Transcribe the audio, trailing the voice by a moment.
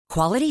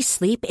Quality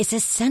sleep is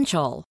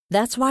essential.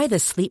 That's why the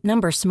Sleep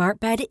Number Smart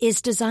Bed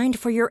is designed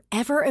for your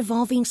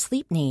ever-evolving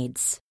sleep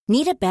needs.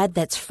 Need a bed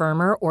that's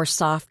firmer or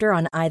softer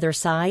on either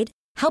side?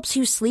 Helps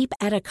you sleep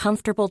at a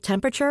comfortable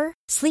temperature?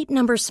 Sleep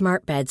Number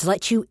Smart Beds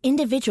let you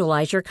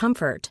individualize your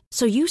comfort,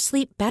 so you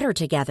sleep better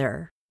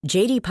together.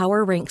 J.D.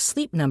 Power ranks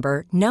Sleep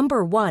Number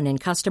number 1 in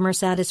customer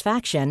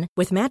satisfaction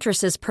with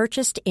mattresses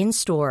purchased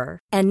in-store.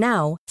 And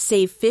now,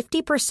 save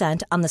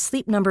 50% on the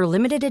Sleep Number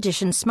Limited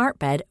Edition Smart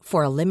Bed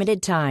for a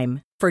limited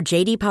time. For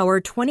J.D.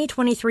 Power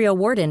 2023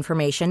 award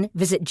information,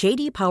 visit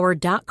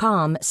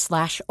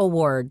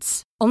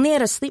jdpower.com/awards. Only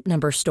at a Sleep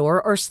Number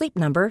store or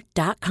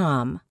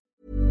sleepnumber.com.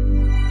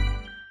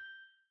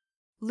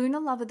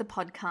 Lunar Lover the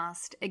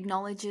podcast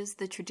acknowledges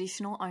the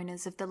traditional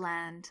owners of the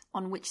land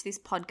on which this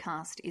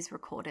podcast is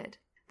recorded,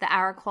 the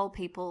Arakwal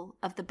people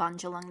of the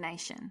Bundjalung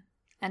Nation,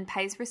 and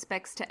pays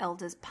respects to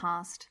elders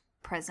past,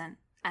 present,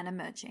 and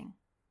emerging.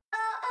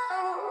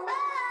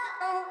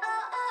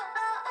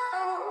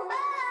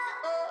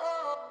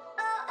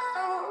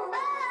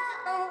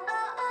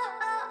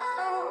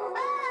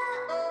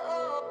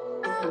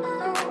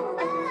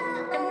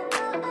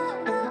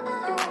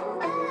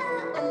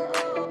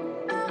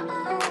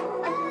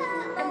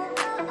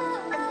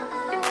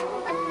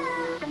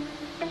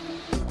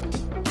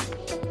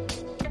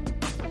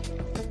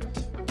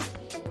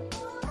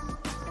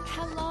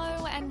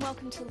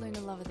 To Lunar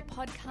Lover the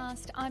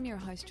podcast. I'm your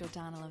host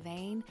Jordana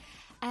Levine,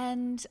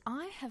 and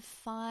I have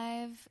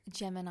 5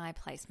 Gemini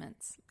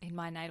placements in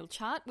my natal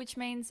chart, which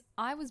means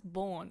I was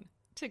born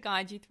to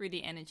guide you through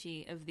the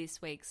energy of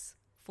this week's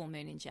full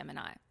moon in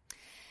Gemini.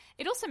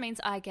 It also means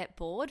I get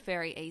bored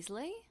very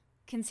easily,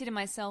 consider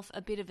myself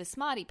a bit of a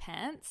smarty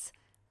pants,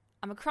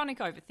 I'm a chronic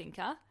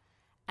overthinker,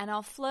 and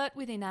I'll flirt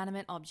with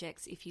inanimate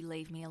objects if you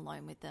leave me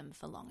alone with them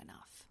for long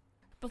enough.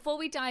 Before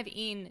we dive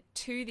in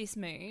to this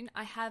moon,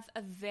 I have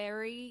a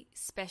very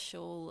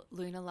special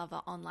Lunar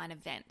Lover online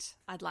event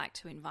I'd like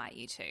to invite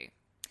you to.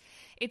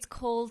 It's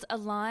called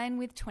Align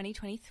with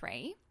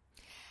 2023.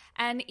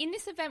 And in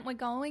this event, we're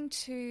going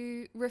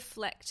to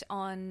reflect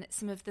on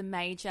some of the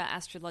major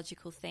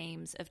astrological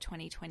themes of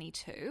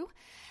 2022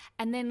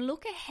 and then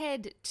look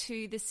ahead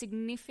to the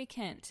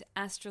significant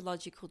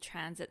astrological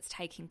transits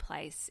taking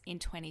place in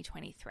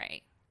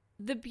 2023.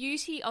 The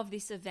beauty of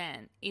this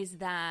event is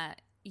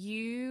that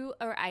you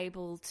are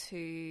able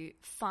to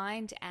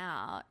find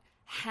out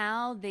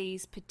how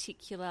these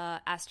particular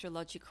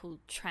astrological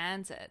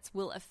transits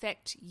will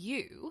affect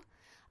you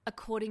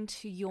according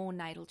to your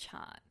natal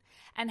chart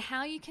and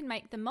how you can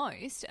make the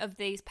most of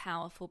these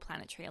powerful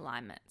planetary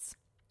alignments.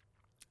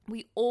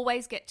 We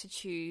always get to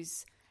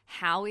choose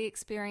how we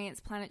experience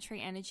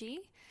planetary energy,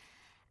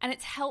 and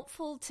it's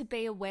helpful to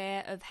be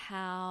aware of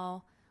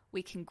how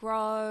we can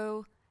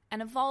grow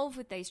and evolve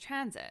with these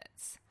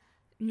transits.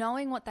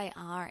 Knowing what they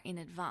are in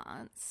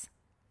advance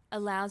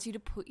allows you to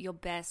put your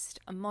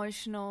best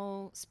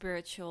emotional,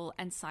 spiritual,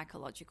 and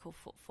psychological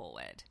foot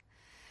forward.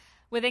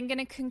 We're then going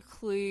to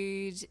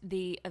conclude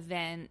the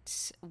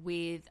event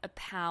with a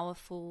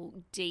powerful,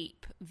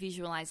 deep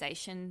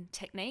visualization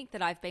technique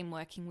that I've been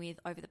working with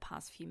over the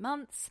past few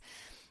months.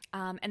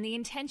 And the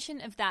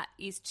intention of that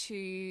is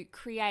to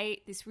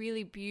create this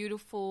really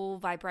beautiful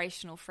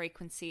vibrational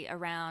frequency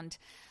around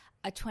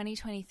a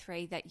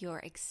 2023 that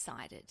you're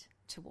excited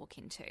to walk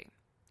into.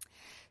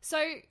 So,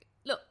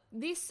 look,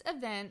 this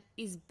event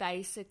is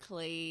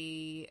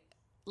basically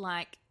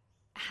like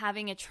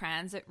having a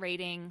transit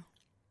reading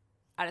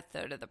at a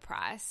third of the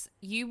price.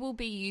 You will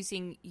be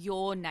using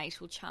your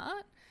natal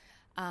chart,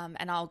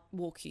 and I'll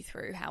walk you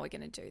through how we're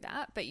going to do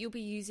that, but you'll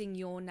be using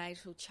your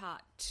natal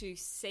chart to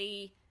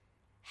see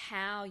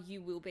how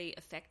you will be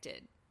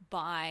affected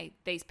by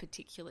these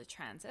particular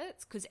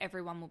transits, because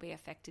everyone will be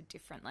affected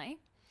differently.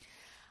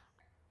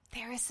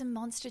 There are some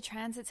monster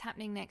transits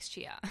happening next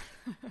year.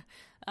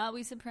 Are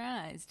we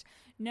surprised?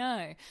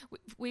 No.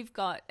 We've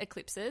got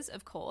eclipses,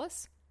 of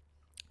course.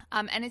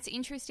 And it's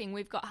interesting.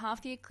 We've got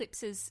half the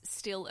eclipses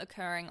still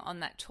occurring on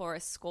that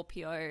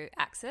Taurus-Scorpio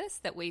axis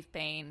that we've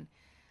been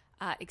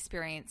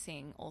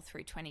experiencing all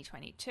through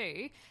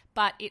 2022.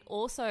 But it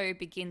also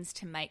begins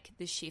to make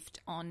the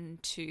shift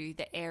onto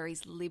the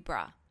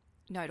Aries-Libra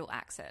nodal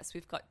axis.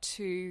 We've got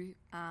 2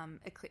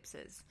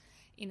 eclipses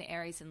in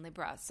Aries and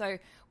Libra. So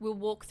we'll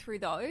walk through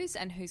those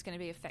and who's going to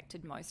be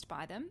affected most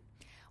by them.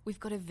 We've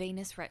got a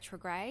Venus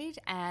retrograde,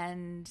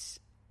 and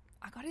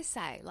I got to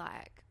say,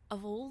 like,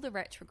 of all the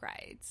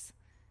retrogrades,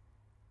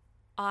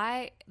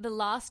 the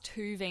last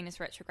 2 Venus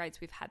retrogrades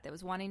we've had, there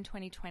was one in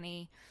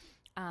 2020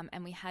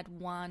 and we had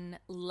one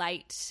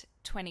late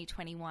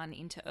 2021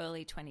 into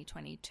early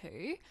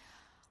 2022.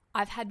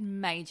 I've had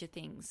major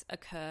things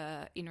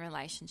occur in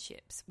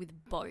relationships with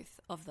both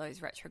of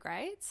those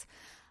retrogrades.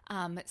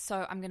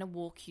 So I'm going to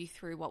walk you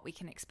through what we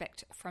can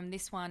expect from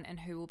this one and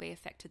who will be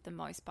affected the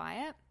most by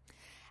it.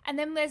 And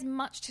then there's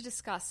much to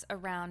discuss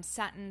around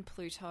Saturn,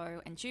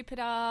 Pluto, and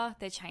Jupiter.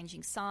 They're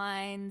changing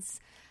signs,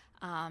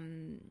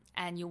 and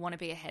you'll want to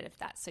be ahead of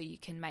that so you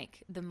can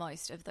make the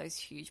most of those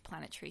huge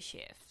planetary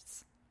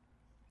shifts.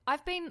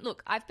 I've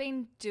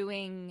been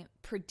doing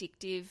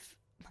predictive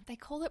they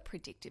call it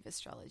predictive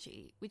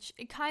astrology, which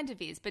it kind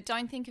of is, but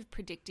don't think of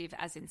predictive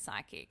as in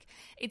psychic.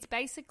 It's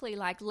basically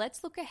like,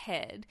 let's look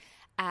ahead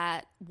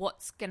at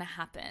what's going to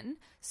happen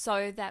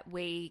so that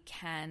we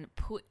can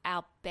put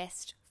our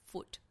best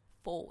foot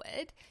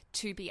forward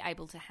to be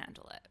able to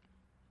handle it.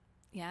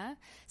 Yeah.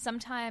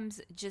 Sometimes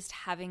just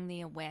having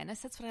the awareness,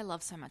 that's what I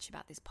love so much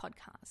about this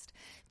podcast.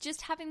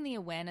 Just having the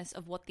awareness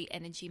of what the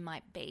energy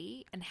might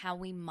be and how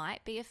we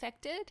might be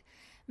affected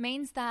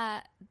means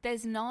that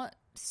there's not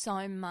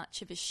so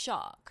much of a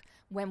shock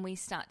when we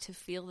start to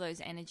feel those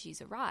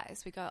energies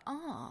arise. We go,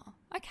 oh,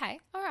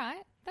 okay, all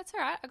right, that's all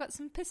right. I got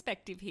some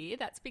perspective here.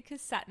 That's because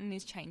Saturn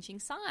is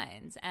changing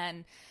signs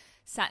and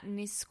Saturn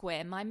is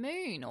square my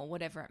moon or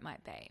whatever it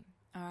might be.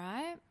 All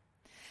right.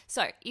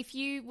 So if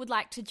you would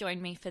like to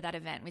join me for that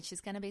event, which is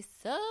going to be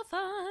so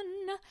fun,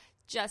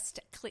 just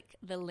click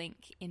the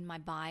link in my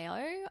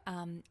bio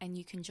and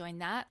you can join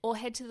that, or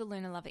head to the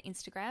Lunar Lover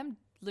Instagram,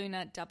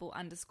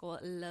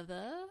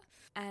 Luna__lover,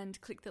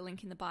 and click the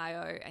link in the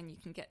bio and you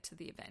can get to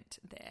the event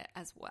there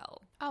as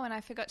well. Oh, and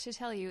I forgot to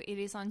tell you, it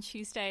is on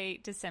Tuesday,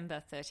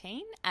 December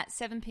 13 at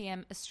 7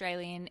 p.m.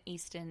 Australian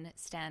Eastern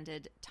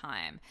Standard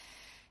Time.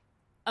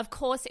 Of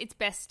course, it's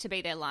best to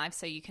be there live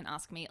so you can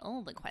ask me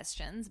all the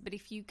questions. But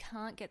if you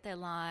can't get there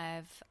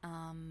live,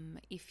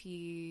 if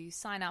you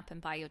sign up and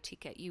buy your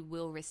ticket, you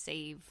will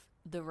receive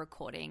the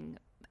recording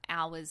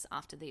hours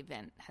after the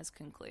event has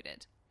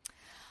concluded.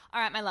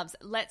 All right, my loves,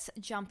 let's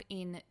jump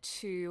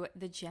into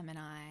the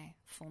Gemini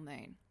full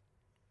moon.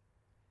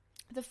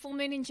 The full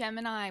moon in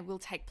Gemini will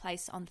take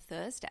place on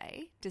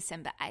Thursday,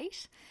 December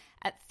 8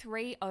 at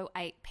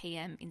 3:08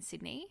 p.m. in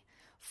Sydney,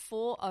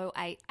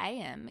 4:08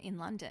 a.m. in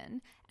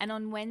London, and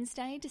on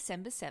Wednesday,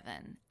 December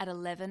 7 at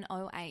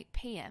 11:08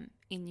 p.m.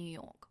 in New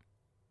York.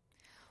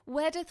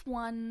 Where doth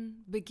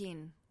one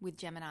begin with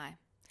Gemini?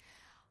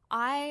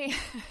 I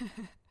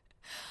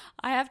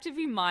have to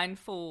be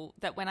mindful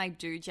that when I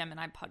do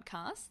Gemini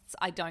podcasts,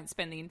 I don't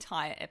spend the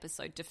entire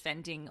episode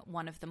defending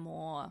one of the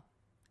more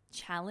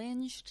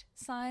challenged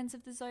signs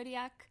of the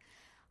zodiac.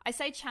 I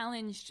say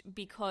challenged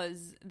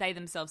because they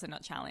themselves are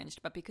not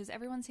challenged, but because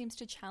everyone seems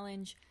to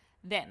challenge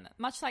them,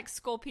 much like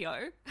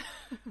Scorpio.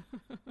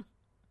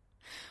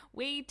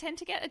 We tend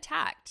to get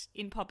attacked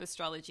in pop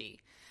astrology.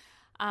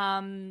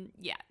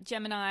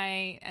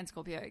 Gemini and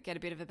Scorpio get a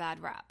bit of a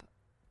bad rap.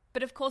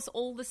 But of course,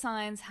 all the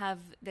signs have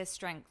their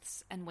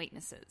strengths and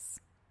weaknesses,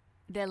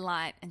 their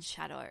light and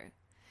shadow.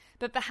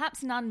 But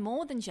perhaps none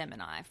more than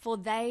Gemini, for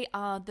they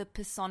are the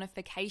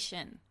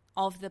personification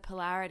of the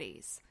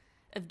polarities,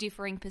 of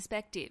differing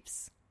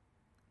perspectives,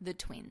 the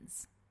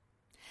twins.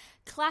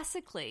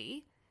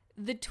 Classically,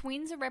 the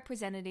twins are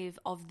representative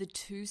of the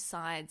two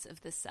sides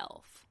of the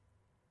self.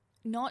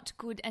 Not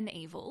good and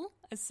evil,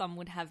 as some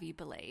would have you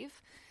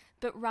believe,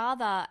 but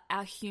rather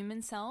our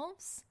human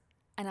selves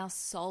and our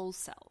soul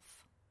self.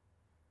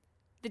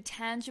 The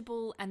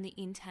tangible and the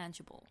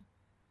intangible.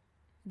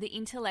 The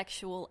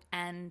intellectual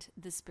and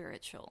the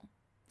spiritual.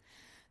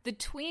 The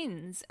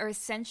twins are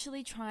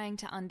essentially trying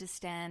to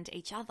understand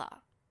each other.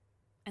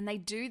 And they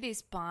do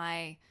this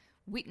by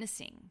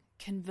witnessing,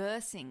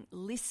 conversing,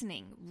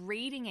 listening,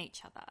 reading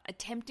each other,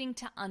 attempting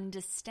to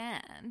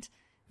understand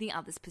the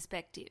other's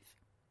perspective.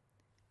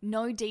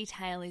 No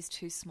detail is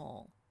too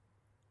small.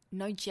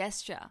 No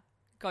gesture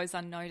goes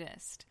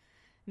unnoticed.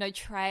 No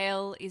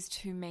trail is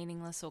too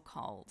meaningless or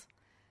cold.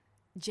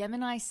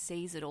 Gemini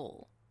sees it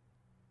all,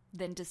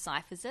 then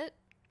deciphers it,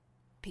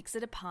 picks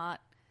it apart,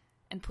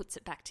 and puts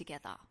it back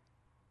together.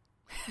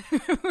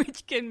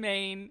 Which can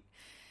mean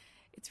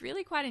it's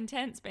really quite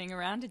intense being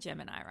around a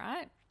Gemini,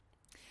 right?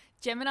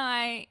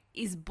 Gemini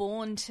is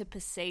born to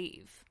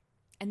perceive,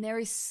 and there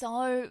is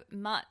so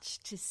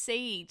much to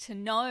see, to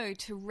know,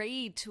 to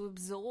read, to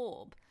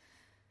absorb.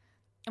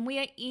 And we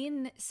are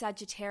in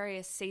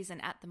Sagittarius season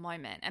at the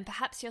moment, and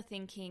perhaps you're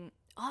thinking,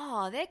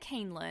 oh, they're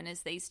keen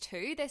learners, these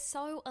two. They're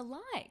so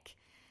alike.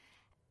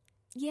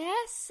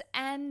 Yes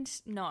and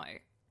no.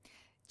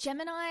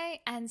 Gemini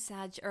and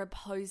Sag are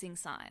opposing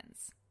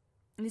signs.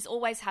 And this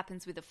always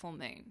happens with a full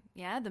moon.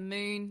 Yeah, the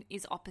moon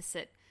is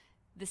opposite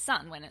the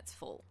sun when it's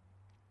full,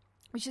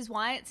 which is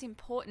why it's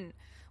important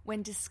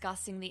when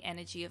discussing the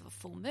energy of a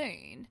full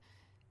moon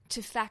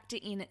to factor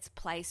in its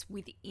place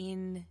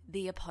within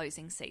the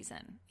opposing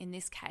season, in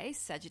this case,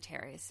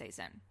 Sagittarius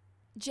season.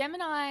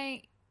 Gemini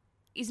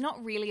is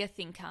not really a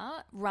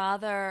thinker,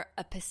 rather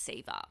a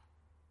perceiver.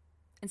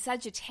 And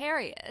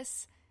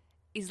Sagittarius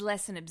is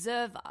less an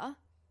observer,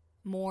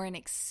 more an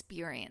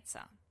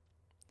experiencer.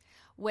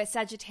 Where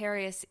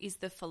Sagittarius is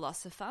the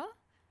philosopher,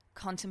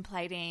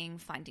 contemplating,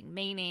 finding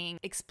meaning,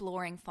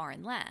 exploring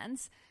foreign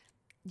lands,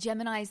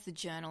 Gemini is the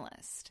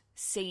journalist,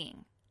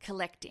 seeing,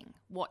 collecting,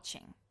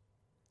 watching.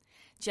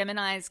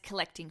 Gemini is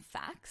collecting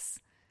facts,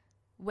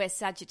 where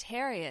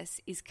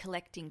Sagittarius is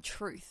collecting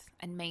truth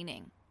and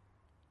meaning.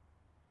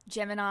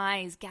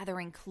 Gemini is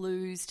gathering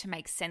clues to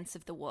make sense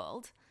of the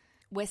world,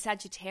 where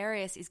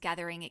Sagittarius is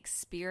gathering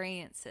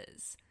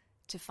experiences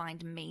to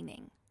find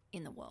meaning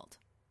in the world.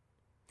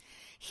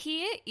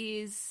 Here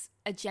is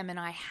a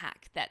Gemini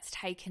hack that's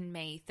taken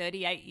me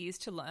 38 years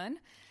to learn,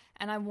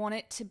 and I want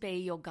it to be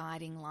your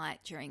guiding light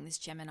during this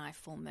Gemini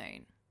full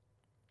moon.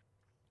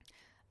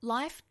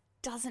 Life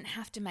doesn't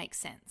have to make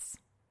sense.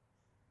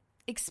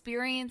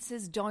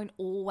 Experiences don't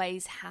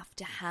always have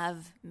to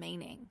have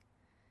meaning.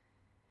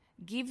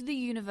 Give the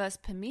universe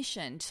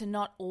permission to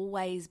not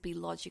always be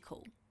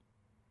logical.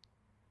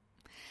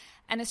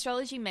 An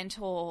astrology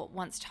mentor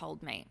once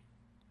told me,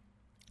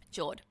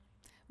 Jord,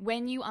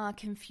 when you are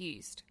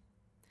confused,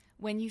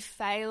 when you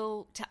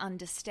fail to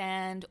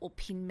understand or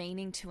pin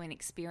meaning to an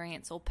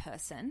experience or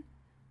person,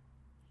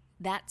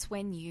 that's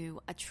when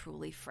you are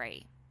truly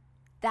free.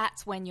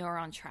 That's when you're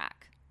on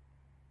track.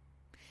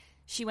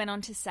 She went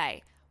on to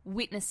say,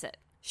 witness it,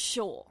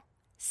 sure,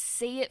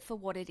 see it for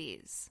what it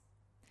is,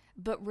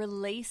 but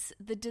release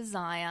the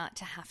desire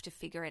to have to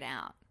figure it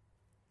out.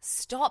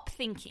 Stop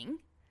thinking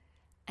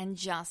and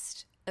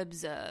just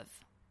observe.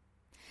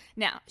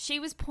 Now, she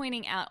was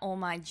pointing out all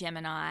my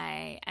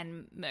Gemini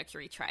and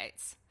Mercury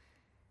traits,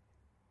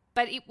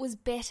 but it was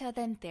better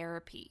than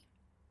therapy.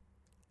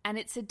 And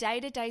it's a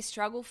day-to-day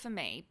struggle for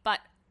me, but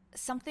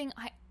something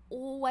I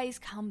always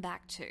come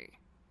back to.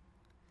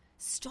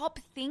 Stop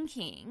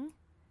thinking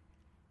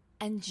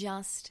and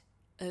just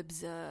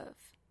observe.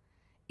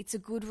 It's a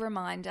good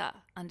reminder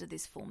under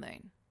this full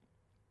moon.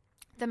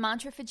 The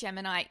mantra for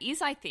Gemini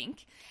is, I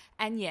think,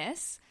 and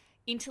yes,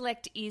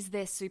 intellect is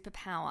their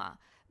superpower,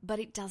 but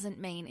it doesn't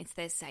mean it's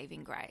their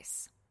saving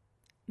grace.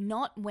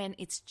 Not when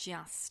it's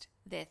just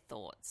their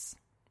thoughts.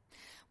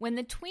 When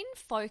the twin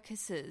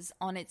focuses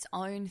on its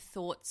own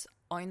thoughts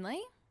only,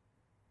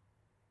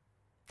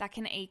 that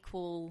can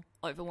equal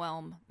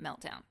overwhelm,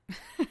 meltdown.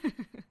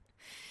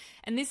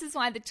 And this is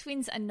why the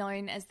twins are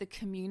known as the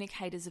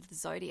communicators of the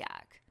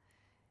zodiac.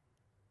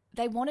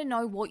 They want to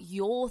know what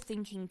you're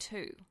thinking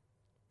too.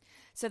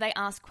 So they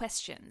ask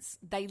questions,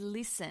 they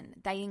listen,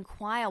 they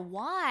inquire,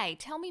 why?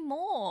 Tell me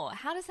more.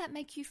 How does that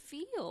make you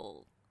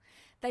feel?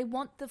 They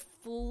want the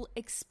full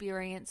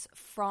experience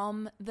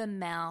from the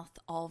mouth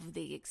of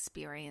the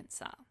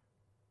experiencer.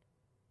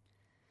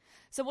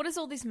 So what does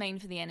all this mean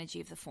for the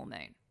energy of the full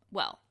moon?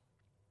 Well,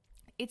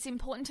 it's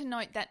important to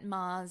note that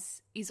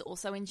Mars is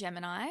also in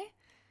Gemini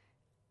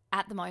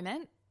at the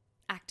moment,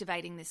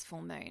 activating this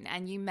full moon.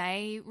 And you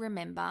may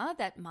remember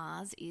that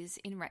Mars is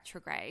in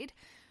retrograde,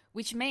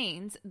 which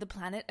means the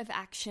planet of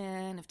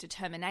action, of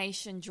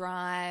determination,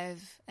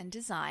 drive, and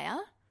desire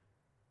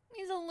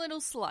is a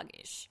little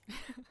sluggish.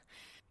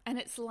 And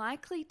it's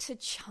likely to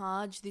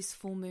charge this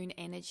full moon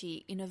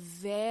energy in a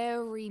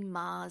very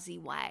Marsy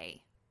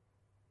way.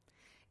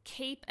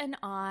 Keep an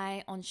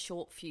eye on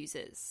short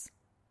fuses,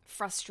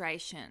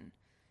 frustration,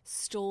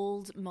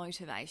 stalled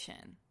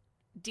motivation,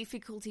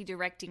 difficulty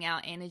directing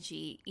our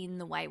energy in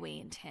the way we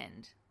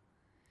intend.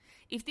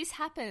 If this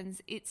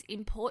happens, it's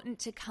important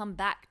to come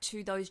back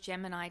to those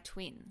Gemini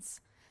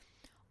twins.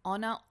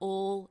 Honor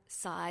all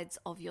sides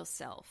of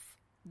yourself,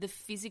 the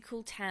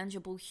physical,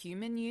 tangible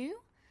human you,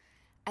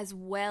 as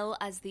well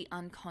as the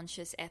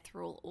unconscious,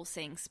 ethereal, or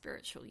seeing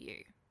spiritual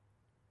you.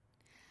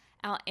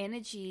 Our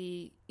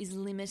energy is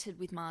limited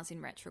with Mars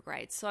in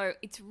retrograde, so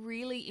it's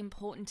really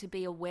important to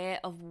be aware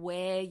of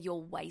where you're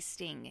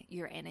wasting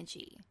your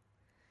energy.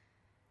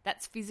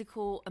 That's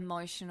physical,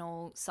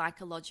 emotional,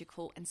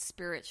 psychological, and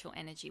spiritual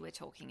energy we're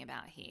talking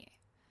about here.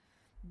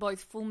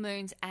 Both full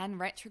moons and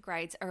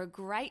retrogrades are a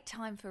great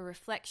time for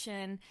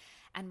reflection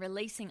and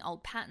releasing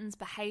old patterns,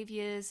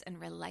 behaviors,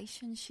 and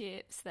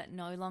relationships that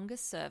no longer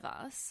serve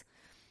us.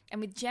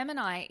 And with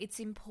Gemini, it's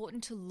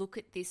important to look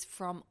at this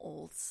from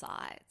all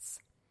sides.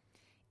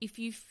 If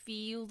you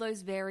feel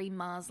those very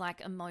Mars-like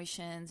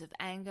emotions of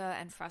anger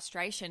and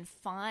frustration,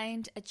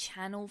 find a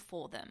channel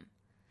for them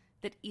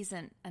that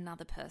isn't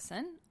another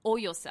person or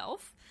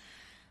yourself.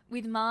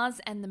 With Mars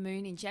and the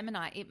moon in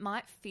Gemini, it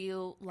might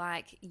feel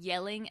like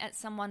yelling at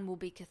someone will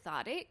be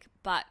cathartic,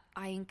 but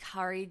I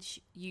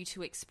encourage you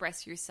to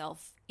express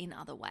yourself in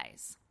other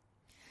ways.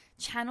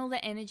 Channel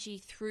the energy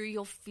through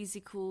your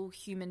physical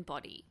human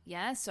body,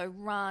 yeah? So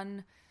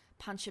run,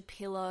 punch a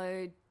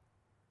pillow,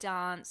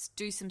 dance,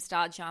 do some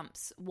star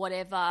jumps,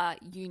 whatever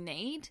you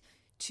need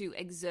to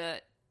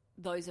exert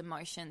those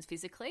emotions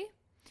physically.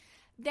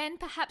 Then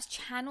perhaps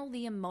channel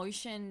the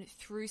emotion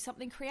through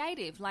something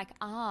creative like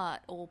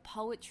art or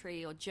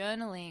poetry or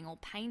journaling or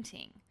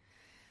painting.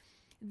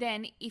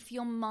 Then if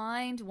your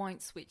mind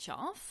won't switch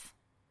off,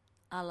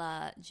 a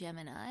la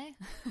Gemini,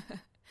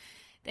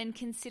 then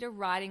consider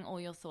writing all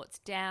your thoughts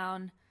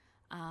down,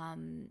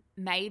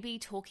 maybe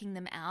talking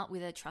them out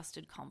with a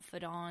trusted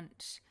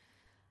confidant,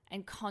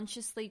 and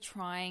consciously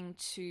trying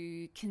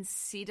to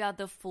consider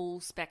the full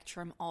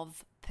spectrum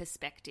of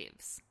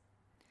perspectives.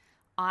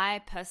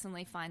 I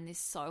personally find this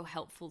so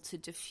helpful to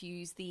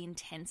diffuse the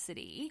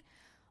intensity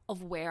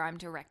of where I'm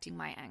directing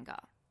my anger.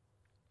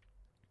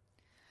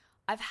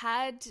 I've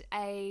had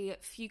a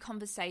few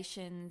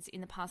conversations in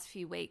the past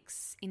few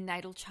weeks in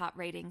natal chart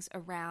readings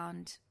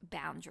around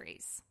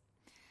boundaries.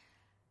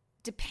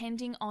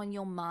 Depending on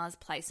your Mars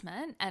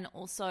placement and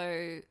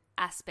also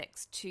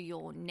aspects to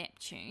your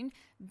Neptune,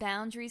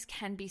 boundaries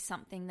can be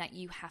something that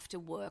you have to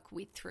work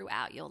with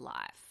throughout your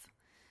life.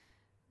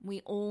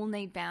 We all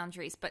need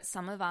boundaries, but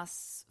some of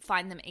us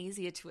find them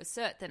easier to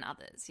assert than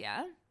others,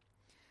 yeah?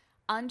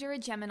 Under a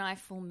Gemini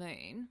full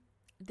moon,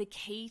 the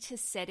key to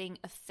setting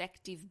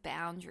effective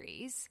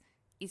boundaries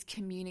is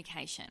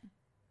communication,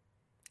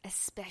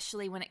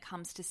 especially when it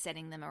comes to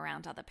setting them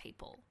around other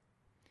people.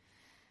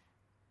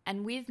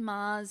 And with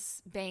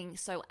Mars being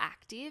so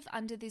active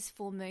under this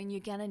full moon, you're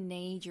going to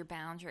need your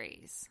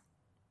boundaries.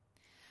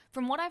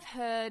 From what I've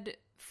heard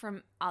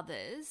from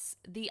others,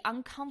 the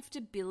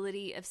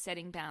uncomfortability of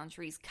setting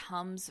boundaries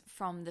comes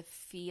from the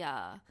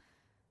fear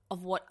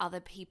of what other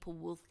people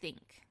will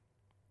think.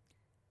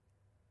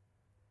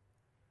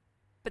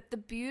 But the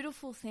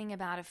beautiful thing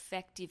about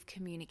effective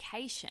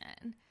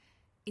communication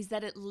is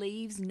that it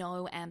leaves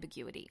no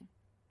ambiguity.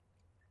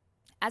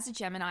 As a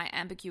Gemini,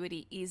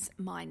 ambiguity is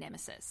my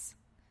nemesis.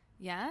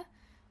 Yeah?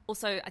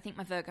 Also, I think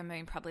my Virgo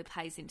moon probably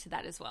plays into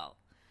that as well.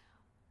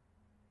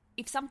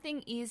 If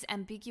something is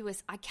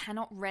ambiguous, I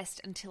cannot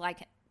rest until I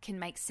can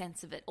make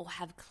sense of it or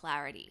have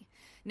clarity.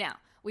 Now,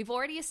 we've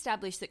already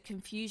established that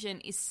confusion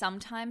is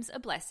sometimes a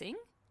blessing.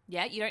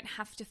 Yeah, you don't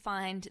have to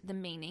find the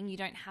meaning. You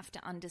don't have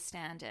to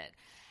understand it.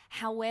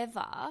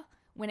 However,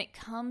 when it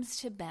comes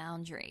to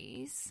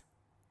boundaries,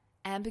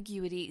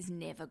 ambiguity is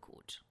never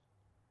good.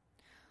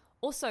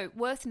 Also,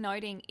 worth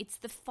noting, it's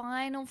the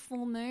final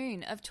full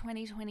moon of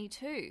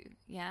 2022,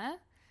 yeah?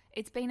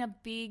 It's been a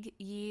big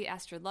year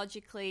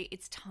astrologically.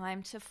 It's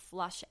time to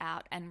flush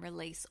out and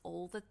release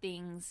all the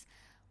things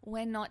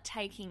we're not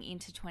taking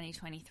into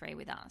 2023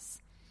 with us.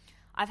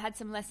 I've had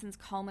some lessons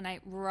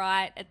culminate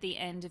right at the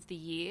end of the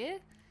year.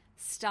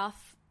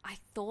 Stuff I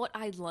thought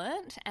I'd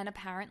learnt, and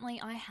apparently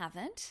I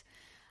haven't.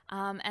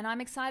 And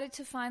I'm excited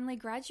to finally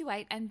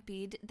graduate and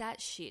bid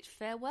that shit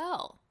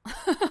farewell.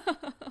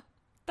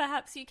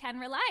 Perhaps you can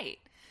relate.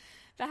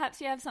 Perhaps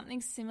you have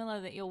something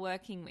similar that you're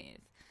working with.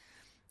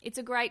 It's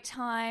a great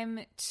time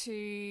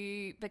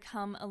to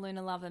become a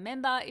Lunar Lover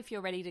member if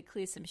you're ready to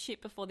clear some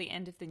shit before the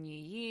end of the new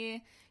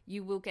year.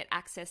 You will get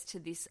access to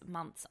this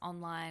month's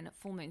online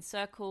full moon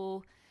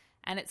circle,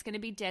 and it's going to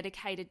be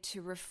dedicated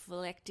to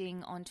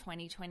reflecting on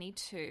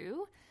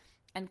 2022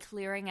 and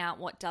clearing out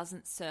what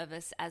doesn't serve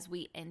us as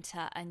we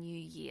enter a new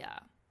year.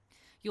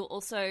 You'll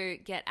also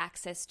get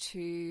access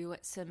to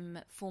some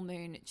full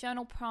moon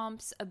journal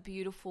prompts, a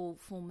beautiful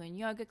full moon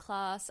yoga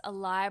class, a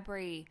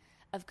library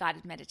of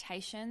guided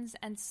meditations,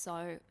 and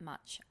so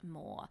much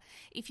more.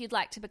 If you'd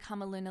like to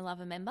become a Lunar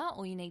Lover member,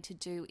 all you need to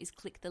do is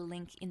click the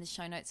link in the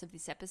show notes of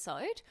this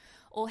episode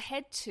or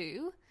head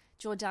to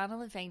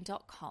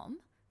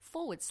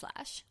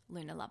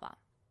jordanalevine.com/Lunar Lover.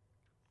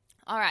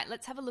 All right,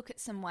 let's have a look at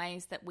some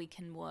ways that we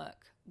can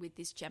work with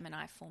this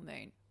Gemini full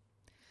moon.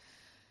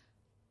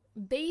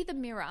 Be the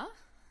mirror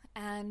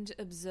and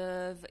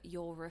observe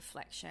your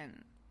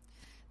reflection.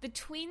 The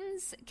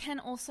twins can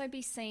also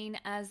be seen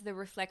as the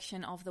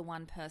reflection of the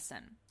one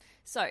person.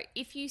 So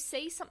if you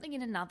see something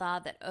in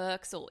another that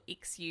irks or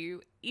icks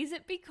you, is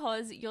it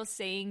because you're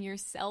seeing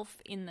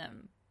yourself in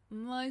them?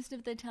 Most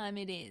of the time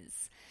it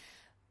is.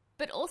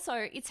 But also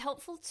it's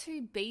helpful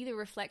to be the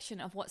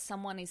reflection of what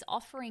someone is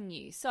offering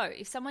you. So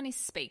if someone is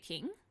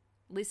speaking,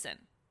 listen.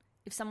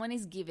 If someone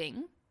is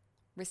giving,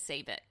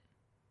 receive it.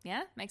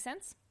 Yeah, makes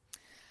sense?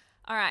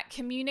 All right,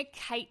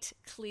 communicate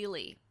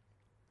clearly.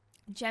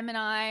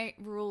 Gemini,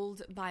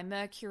 ruled by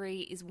Mercury,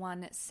 is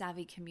one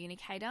savvy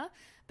communicator,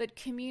 but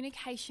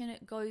communication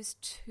goes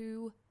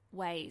two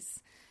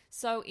ways.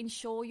 So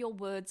ensure your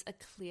words are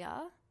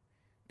clear,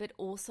 but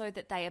also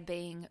that they are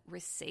being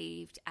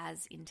received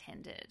as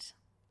intended.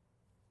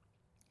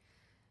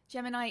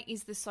 Gemini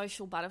is the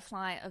social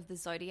butterfly of the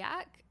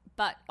zodiac,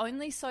 but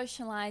only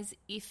socialize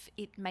if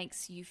it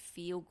makes you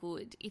feel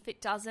good. If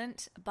it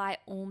doesn't, by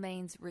all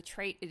means,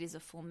 retreat. It is a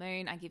full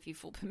moon. I give you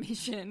full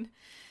permission.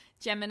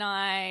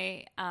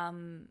 Gemini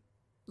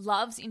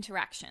loves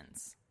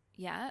interactions,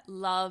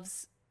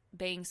 loves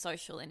being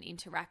social and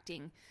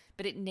interacting,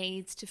 but it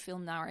needs to feel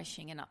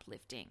nourishing and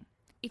uplifting.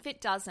 If it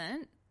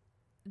doesn't,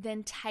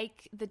 then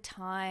take the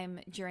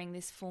time during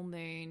this full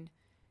moon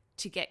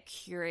to get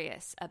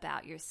curious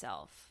about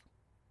yourself.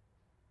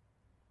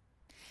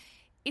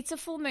 It's a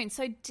full moon,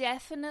 so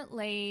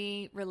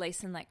definitely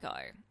release and let go.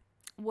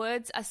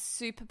 Words are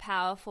super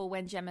powerful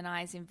when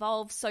Gemini is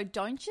involved, so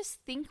don't just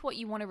think what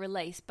you want to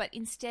release, but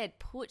instead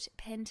put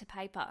pen to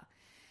paper.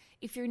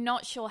 If you're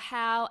not sure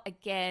how,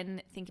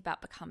 again, think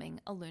about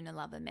becoming a Lunar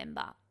Lover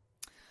member.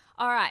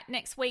 All right,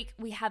 next week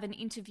we have an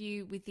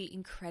interview with the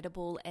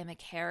incredible Emma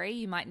Carey.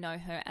 You might know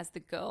her as the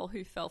girl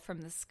who fell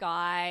from the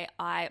sky.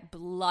 I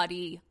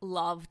bloody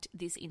loved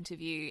this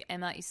interview.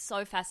 Emma is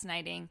so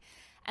fascinating.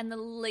 And the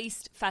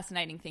least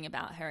fascinating thing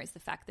about her is the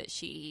fact that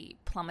she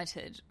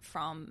plummeted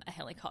from a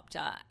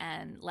helicopter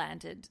and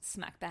landed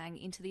smack bang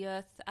into the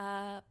earth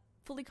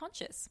fully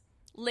conscious.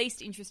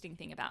 Least interesting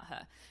thing about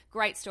her.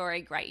 Great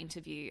story, great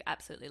interview,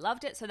 absolutely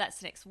loved it. So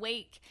that's next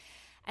week.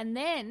 And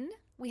then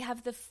we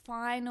have the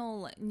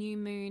final new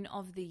moon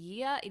of the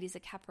year. It is a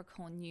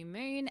Capricorn new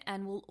moon,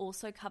 and we'll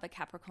also cover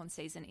Capricorn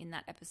season in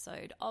that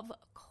episode, of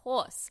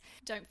course.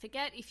 Don't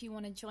forget, if you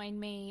want to join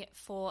me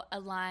for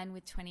Align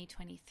with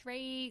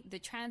 2023, the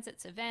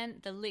transits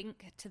event, the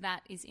link to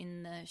that is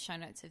in the show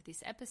notes of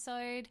this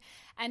episode.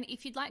 And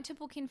if you'd like to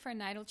book in for a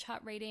natal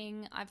chart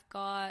reading, I've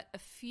got a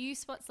few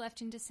spots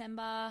left in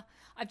December.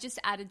 I've just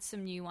added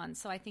some new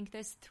ones, so I think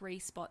there's 3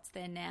 spots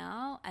there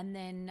now. And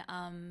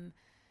then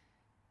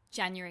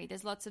January,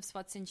 there's lots of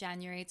spots in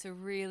January. It's a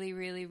really,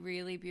 really,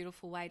 really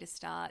beautiful way to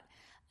start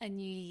a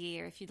new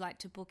year. If you'd like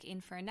to book in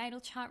for a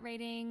natal chart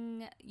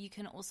reading, you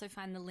can also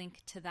find the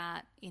link to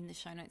that in the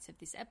show notes of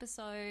this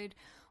episode,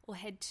 or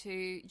head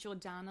to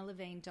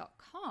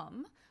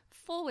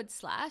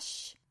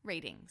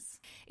jordanalevine.com/readings.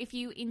 If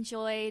you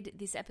enjoyed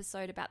this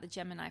episode about the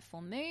Gemini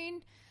full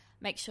moon,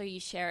 make sure you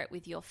share it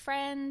with your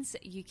friends.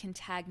 You can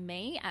tag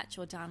me at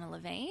Jordana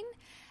Levine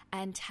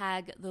and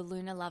tag the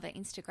Lunar Lover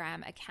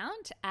Instagram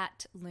account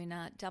at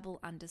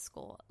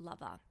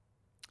Luna_lover.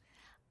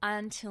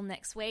 Until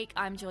next week,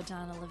 I'm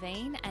Jordana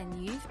Levine,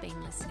 and you've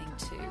been listening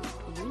to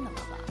Lunar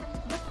Lover,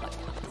 the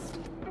podcast.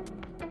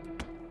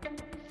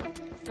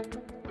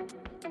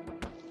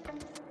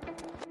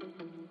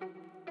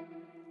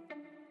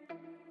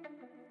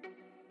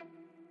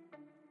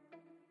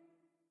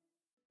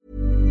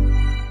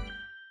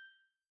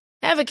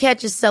 Ever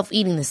catch yourself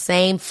eating the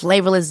same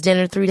flavorless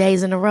dinner 3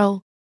 days in a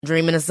row?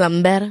 Dreaming of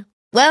something better?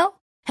 Well,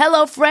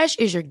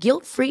 HelloFresh is your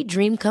guilt-free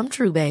dream come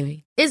true,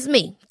 baby. It's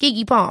me,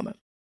 Keke Palmer.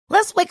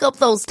 Let's wake up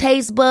those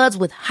taste buds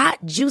with hot,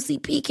 juicy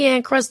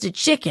pecan-crusted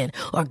chicken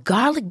or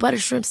garlic butter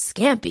shrimp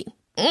scampi.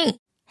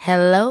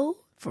 Hello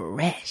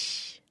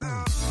Fresh.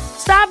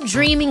 Stop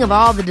dreaming of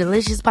all the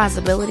delicious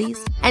possibilities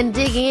and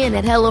dig in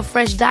at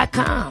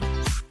HelloFresh.com.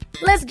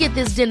 Let's get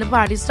this dinner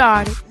party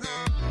started.